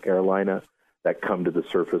and North Carolina that come to the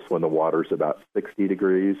surface when the water's about 60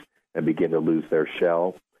 degrees and begin to lose their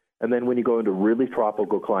shell. And then when you go into really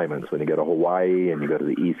tropical climates, when you go to Hawaii and you go to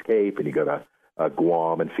the East Cape and you go to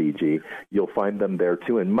Guam and Fiji, you'll find them there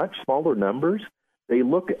too in much smaller numbers. They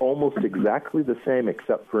look almost exactly the same,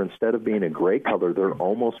 except for instead of being a gray color, they're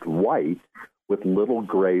almost white with little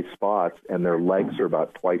gray spots, and their legs are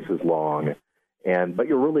about twice as long. But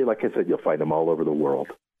you're really, like I said, you'll find them all over the world.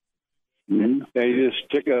 Mm-hmm. And you just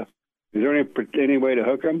stick is there any way to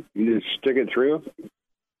hook them? You just stick it through?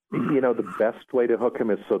 The best way to hook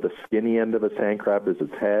them is so the skinny end of a sand crab is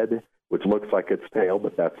its head, which looks like its tail,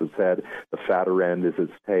 but that's its head. The fatter end is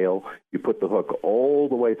its tail. You put the hook all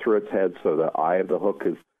the way through its head so the eye of the hook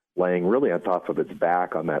is laying really on top of its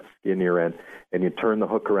back on that skinnier end, and you turn the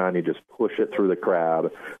hook around, you just push it through the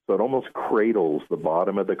crab, so it almost cradles the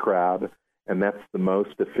bottom of the crab, and that's the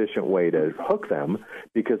most efficient way to hook them,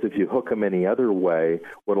 because if you hook them any other way,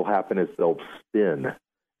 what will happen is they'll spin.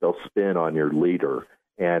 They'll spin on your leader,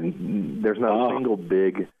 and there's not a single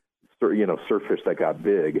big, surffish that got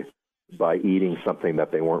big by eating something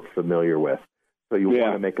that they weren't familiar with. So you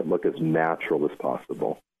want to make it look as natural as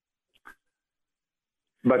possible.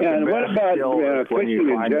 But what about fishing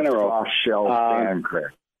in general? Soft shell sand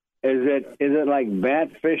crab. Is it like bat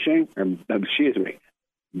fishing,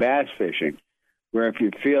 bass fishing, where if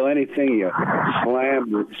you feel anything, you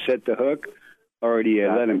slam, set the hook, or do you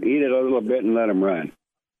let them eat it a little bit and let them run?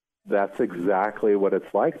 That's exactly what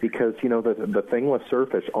it's like, because, the thing with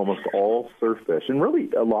surffish, almost all surffish, and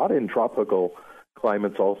really a lot in tropical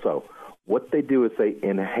climates also, what they do is they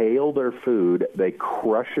inhale their food, they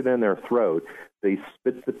crush it in their throat, they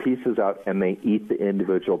spit the pieces out, and they eat the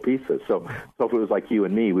individual pieces. So if it was like you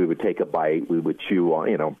and me, we would take a bite, we would chew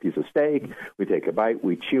on, a piece of steak, we take a bite,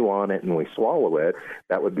 we chew on it, and we swallow it.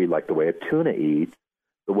 That would be like the way a tuna eats.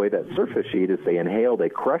 The way that surffish eat is they inhale, they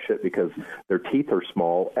crush it because their teeth are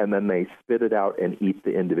small, and then they spit it out and eat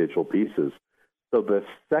the individual pieces. So the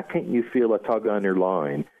second you feel a tug on your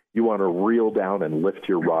line, you want to reel down and lift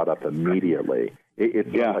your rod up immediately.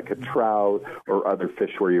 It's not like a trout or other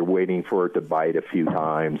fish where you're waiting for it to bite a few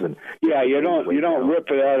times. And you don't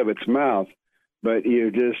rip it out of its mouth, but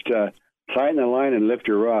you just tighten the line and lift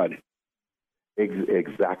your rod.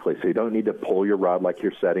 Exactly. So you don't need to pull your rod like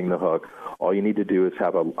you're setting the hook. All you need to do is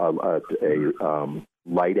have a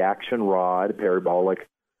light action rod, parabolic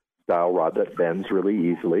style rod that bends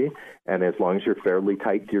really easily. And as long as you're fairly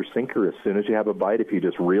tight to your sinker, as soon as you have a bite, if you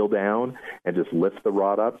just reel down and just lift the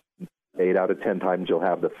rod up, 8 out of 10 times you'll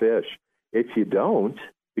have the fish. If you don't,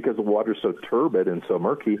 because the water's so turbid and so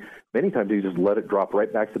murky, many times you just let it drop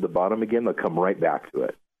right back to the bottom again. They'll come right back to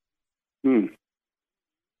it.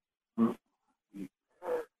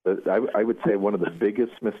 I would say one of the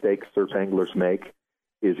biggest mistakes surf anglers make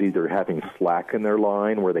is either having slack in their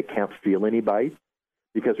line where they can't feel any bites.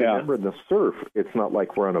 Because remember, in the surf, it's not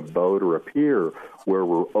like we're on a boat or a pier where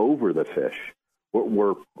we're over the fish.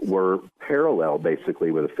 We're parallel,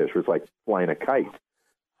 basically, with a fish. It's like flying a kite.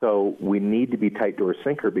 So we need to be tight to our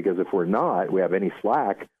sinker, because if we're not, we have any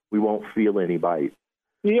slack, we won't feel any bite.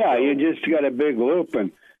 Yeah, you just got a big loop,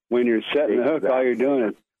 and when you're setting the hook, all you're doing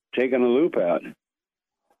is taking the loop out.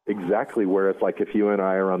 Exactly. Whereas, like, if you and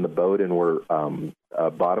I are on the boat and we're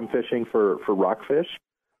bottom fishing for rockfish,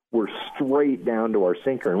 we're straight down to our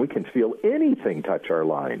sinker, and we can feel anything touch our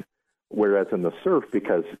line. Whereas in the surf,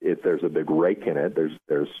 because there's a big rake in it,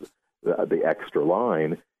 there's the extra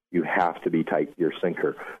line, you have to be tight to your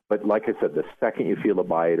sinker. But like I said, the second you feel a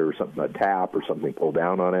bite or something, a tap or something, pull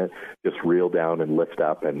down on it, just reel down and lift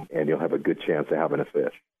up, and you'll have a good chance of having a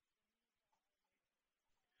fish.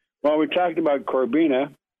 Well, we talked about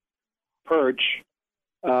Corbina, perch.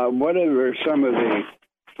 What are some of the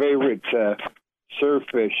favorite surf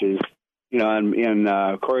fishes?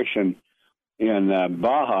 Of course, in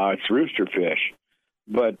Baja, it's rooster fish.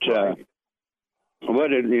 But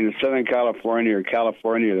what in Southern California or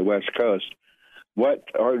California or the West Coast,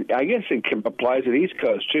 I guess it applies to the East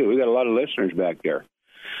Coast, too. We got a lot of listeners back there.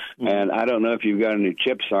 Mm-hmm. And I don't know if you've got any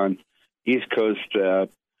tips on East Coast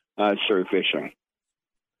surf fishing.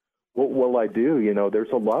 Well, I do. You know,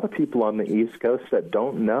 there's a lot of people on the East Coast that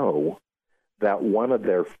don't know that one of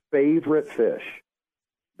their favorite fish,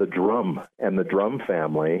 the drum and the drum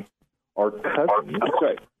family, are cousins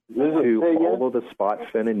to all of the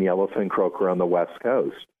spotfin and yellowfin croaker on the West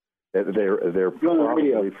Coast. They're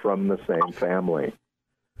probably from the same family.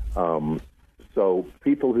 So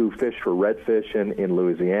people who fish for redfish in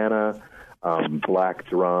Louisiana, black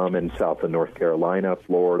drum in south of North Carolina,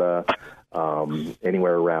 Florida,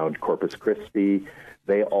 anywhere around Corpus Christi,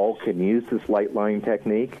 they all can use this light line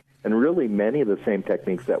technique. And really many of the same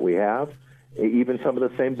techniques that we have, even some of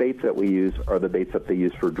the same baits that we use are the baits that they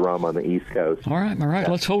use for drum on the East Coast. All right.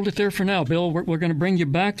 Let's hold it there for now, Bill. We're going to bring you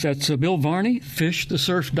back. That's Bill Varney,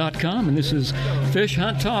 fishthesurf.com, and this is Fish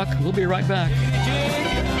Hunt Talk. We'll be right back.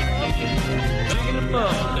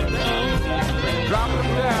 Drop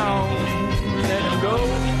them down, let them go.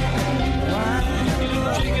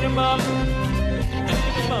 Jigging them up,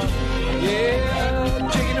 yeah,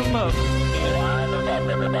 jigging them up.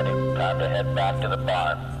 Everybody, time to head back to the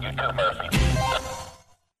barn. You too, Murphy.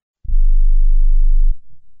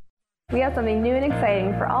 We have something new and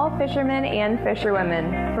exciting for all fishermen and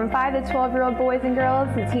fisherwomen, from 5 to 12-year-old boys and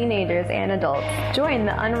girls to teenagers and adults. Join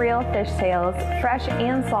the Unreal Fish Tales Fresh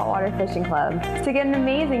and Saltwater Fishing Club to get an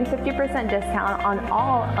amazing 50% discount on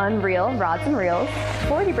all Unreal rods and reels,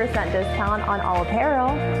 40% discount on all apparel,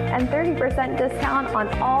 and 30% discount on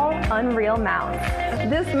all Unreal mounts.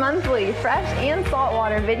 This monthly Fresh and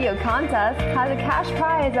Saltwater video contest has a cash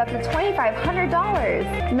prize up to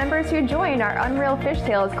 $2,500. Members who join our Unreal Fish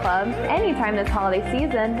Tales Club anytime this holiday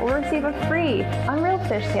season will receive a free Unreal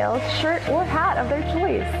Fish Tales shirt or hat of their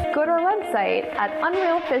choice. Go to our website at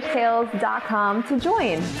unrealfishtales.com to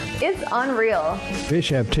join. It's unreal. Fish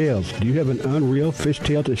have tails. Do you have an Unreal Fish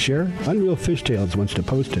Tale to share? Unreal Fish Tales wants to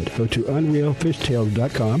post it. Go to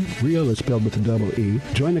unrealfishtales.com. Real is spelled with a double E.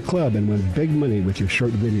 Join the club and win big money with your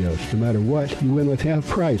short videos. No matter what, you win with half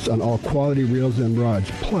price on all quality reels and rods.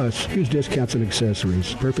 Plus, huge discounts and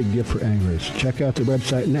accessories. Perfect gift for anglers. Check out the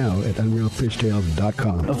website now at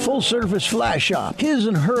unrealfishtales.com. A full-service fly shop, His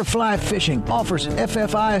and Her Fly Fishing, offers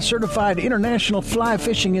FFI-certified international fly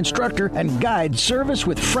fishing instructor and guide service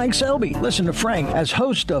with Frank Selby. Listen to Frank as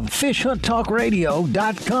host of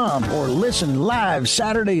FishHuntTalkRadio.com or listen live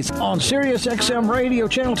Saturdays on SiriusXM Radio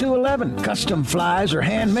Channel 211. Custom flies are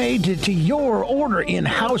handmade to your order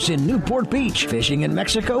in-house in Newport Beach. Fishing in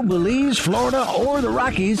Mexico, Belize, Florida, or the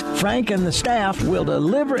Rockies, Frank and the staff will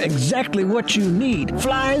deliver exactly what you need.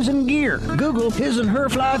 Flies and gear. Google His and Her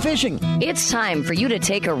Fly Fishing. It's time for you to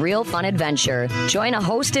take a real fun adventure. Join a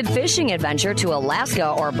hosted fishing adventure to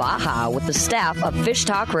Alaska or Baja with the staff of Fish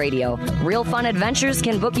Talk Radio. Real Fun Adventures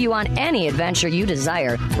can book you on any adventure you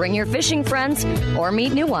desire. Bring your fishing friends or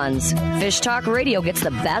meet new ones. Fish Talk Radio gets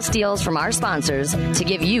the best deals from our sponsors to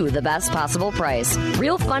give you the best possible price.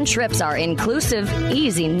 Real Fun trips are inclusive,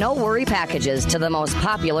 easy, no-worry packages to the most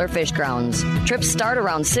popular fish grounds. Trips start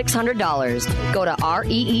around $600. Go to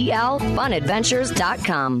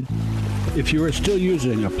REELFunadventures.com. If you are still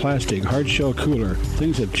using a plastic hard-shell cooler,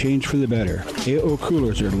 things have changed for the better. AO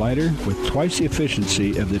coolers are lighter with twice the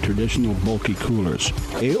efficiency of the traditional bulky coolers.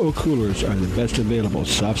 AO coolers are the best available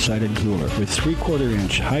soft-sided cooler with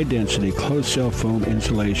 3/4-inch high-density closed-cell foam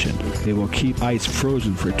insulation. They will keep ice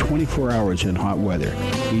frozen for 24 hours in hot weather.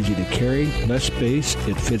 Easy to carry, less space,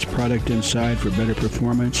 it fits product inside for better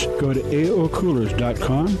performance. Go to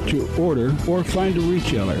AOcoolers.com to order or find a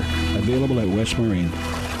retailer. Available at West Marine.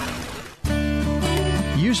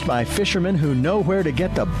 Used by fishermen who know where to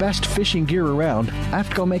get the best fishing gear around,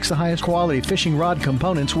 AFTCO makes the highest quality fishing rod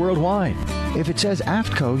components worldwide. If it says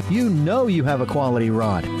AFTCO, you know you have a quality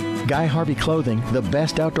rod. Guy Harvey Clothing, the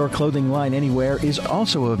best outdoor clothing line anywhere, is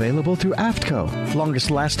also available through AFTCO.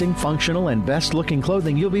 Longest lasting, functional, and best looking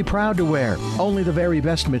clothing you'll be proud to wear. Only the very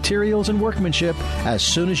best materials and workmanship. As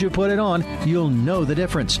soon as you put it on, you'll know the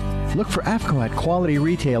difference. Look for AFTCO at quality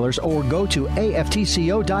retailers or go to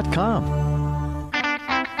aftco.com.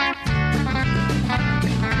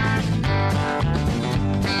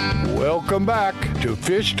 Welcome back to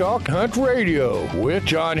Fish Talk Hunt Radio with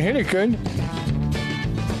John Hennigan.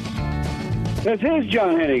 This is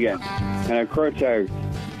John Hennigan, and of course our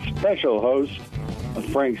special host,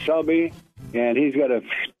 Frank Selby, and he's got a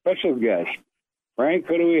special guest. Frank,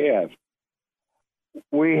 who do we have?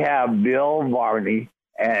 We have Bill Varney,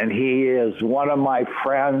 and he is one of my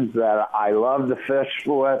friends that I love to fish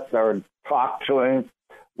with or talk to him.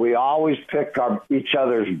 We always pick each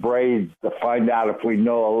other's braids to find out if we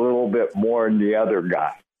know a little bit more than the other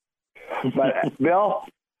guy. But, Bill,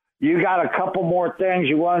 you got a couple more things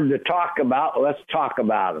you wanted to talk about. Let's talk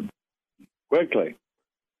about them. Quickly.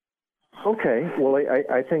 Okay. Well,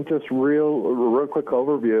 I think just real quick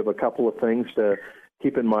overview of a couple of things to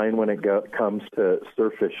keep in mind when it comes to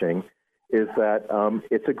surf fishing is that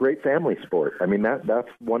it's a great family sport. I mean, that's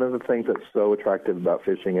one of the things that's so attractive about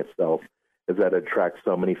fishing itself is that it attracts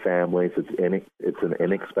so many families. It's an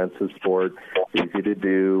inexpensive sport, easy to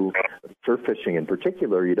do. Surf fishing in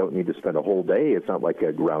particular, you don't need to spend a whole day. It's not like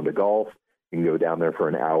a round of golf. You can go down there for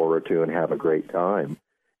an hour or two and have a great time.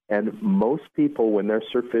 And most people, when they're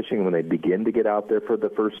surf fishing, when they begin to get out there for the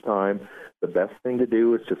first time, the best thing to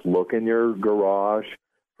do is just look in your garage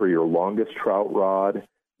for your longest trout rod,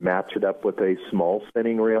 match it up with a small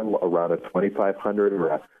spinning reel around a 2,500 or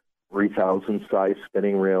a 3,000 size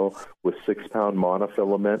spinning reel with 6-pound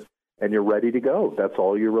monofilament, and you're ready to go. That's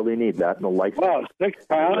all you really need, that and a license. Wow, 6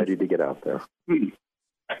 pounds? Ready to get out there.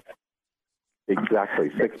 Exactly,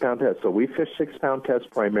 6-pound test. So we fish 6-pound tests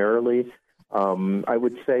primarily, I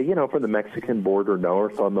would say, from the Mexican border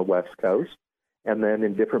north on the West Coast, and then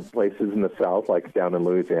in different places in the South, like down in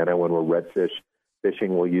Louisiana when we're redfish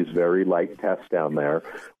fishing, we'll use very light tests down there,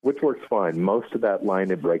 which works fine. Most of that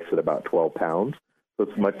line, it breaks at about 12 pounds, so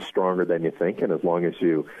it's much stronger than you think, and as long as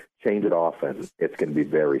you change it often, it's going to be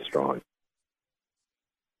very strong.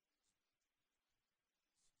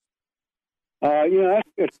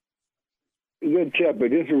 That's a good tip,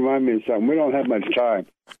 but just remind me of something. We don't have much time.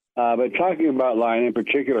 But talking about line, in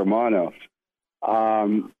particular mono,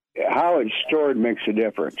 how it's stored makes a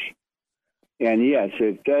difference. And yes,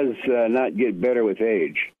 it does not get better with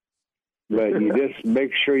age, but you just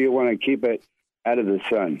make sure you want to keep it out of the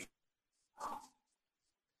sun.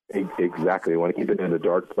 Exactly. You want to keep it in a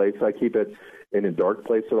dark place. I keep it in a dark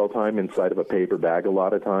place at all time, inside of a paper bag a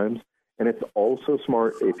lot of times. And it's also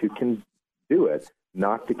smart, if you can do it,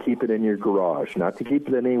 not to keep it in your garage, not to keep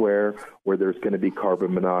it anywhere where there's going to be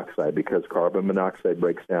carbon monoxide, because carbon monoxide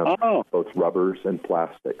breaks down both rubbers and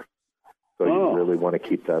plastics. So you really want to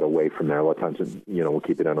keep that away from there. A lot of times, we'll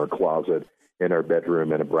keep it in our closet, in our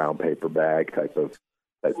bedroom, in a brown paper bag type of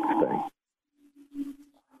thing.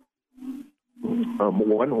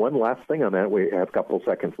 One last thing on that, we have a couple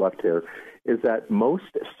seconds left here, is that most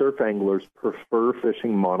surf anglers prefer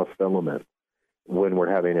fishing monofilament when we're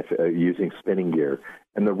using spinning gear.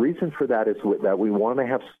 And the reason for that is that we want to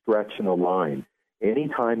have stretch in the line. Any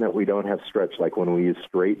time that we don't have stretch, like when we use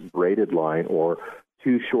straight braided line or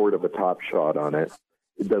too short of a top shot on it,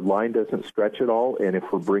 the line doesn't stretch at all. And if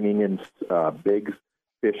we're bringing in big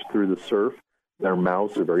fish through the surf, their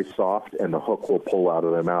mouths are very soft and the hook will pull out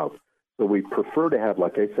of their mouth. So we prefer to have,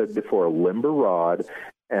 like I said before, a limber rod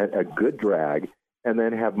and a good drag, and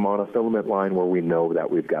then have monofilament line where we know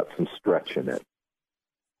that we've got some stretch in it.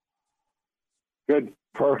 Good.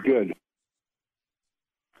 Perfect.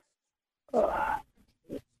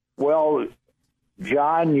 Good. Well,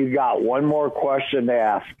 John, you got one more question to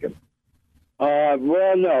ask him.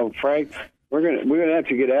 Well, no, Frank, we're gonna have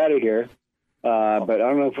to get out of here. But I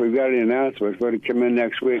don't know if we've got any announcements. We're going to come in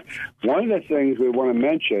next week. One of the things we want to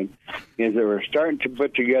mention is that we're starting to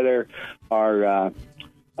put together our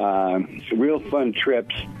real fun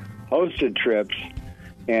trips, hosted trips,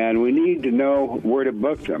 and we need to know where to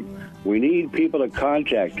book them. We need people to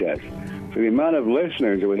contact us. For the amount of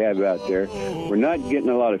listeners that we have out there, we're not getting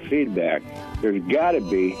a lot of feedback. There's got to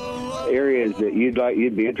be areas that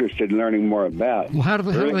you'd be interested in learning more about. Well, how do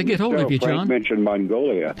they get hold of you, John? Frank mentioned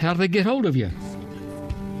Mongolia. How do they get hold of you?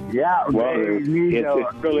 Yeah, well, it's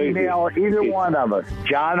really email easy. Either one of us,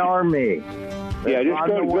 John or me. Yeah, just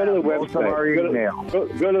go to the website.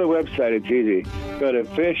 Go to the website. It's easy. Go to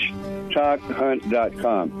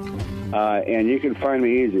fishtalkhunt.com, and you can find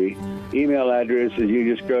me easy. Email address is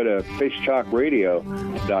you just go to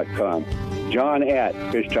fishtalkradio.com. John at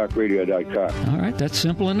fishtalkradio.com. All right, that's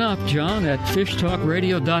simple enough. John at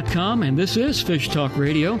fishtalkradio.com. And this is Fish Talk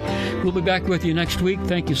Radio. We'll be back with you next week.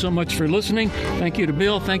 Thank you so much for listening. Thank you to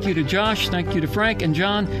Bill. Thank you to Josh. Thank you to Frank and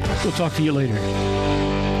John. We'll talk to you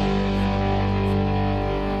later.